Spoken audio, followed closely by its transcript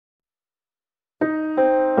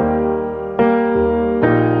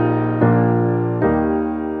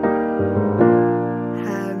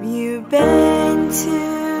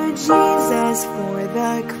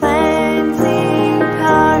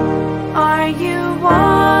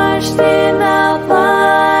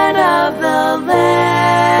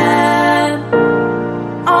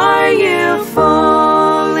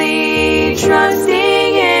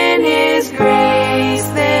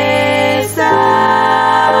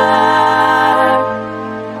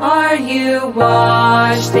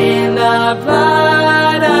washed in the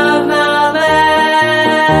blood of the Lamb.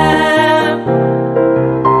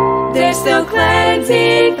 There's still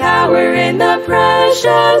cleansing power in the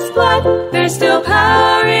precious blood. There's still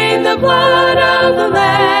power in the blood of the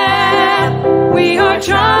Lamb. We are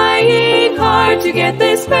trying hard to get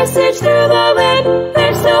this message to the land.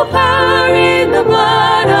 There's still power in the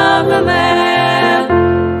blood of the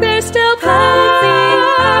Lamb. There's still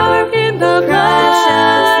power in the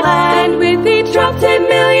precious land. With each drop 10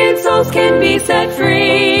 million souls can be set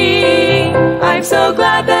free. I'm so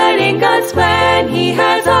glad that in God's plan He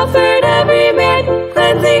has offered every man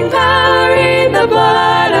cleansing power in the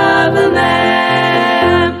blood of the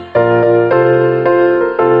Lamb.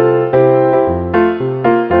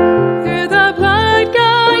 Through the blood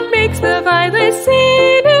God makes the vilest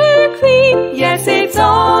sinner clean. Yes, it's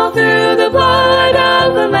all through the blood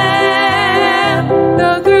of the Lamb.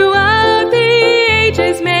 Though throughout the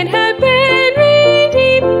ages men have been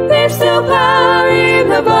redeemed, there's still power in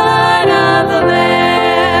the blood of the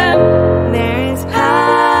Lamb. There is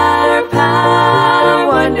power, power,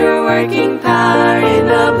 wonder-working power in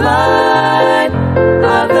the blood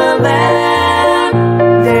of the Lamb.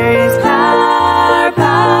 There is power,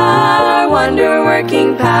 power, wonder-working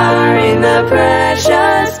power in the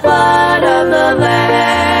precious blood of the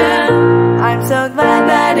Lamb. I'm so glad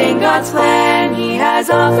that in God's plan He has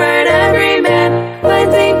offered every man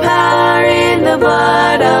cleansing power in the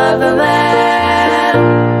blood of the Lamb.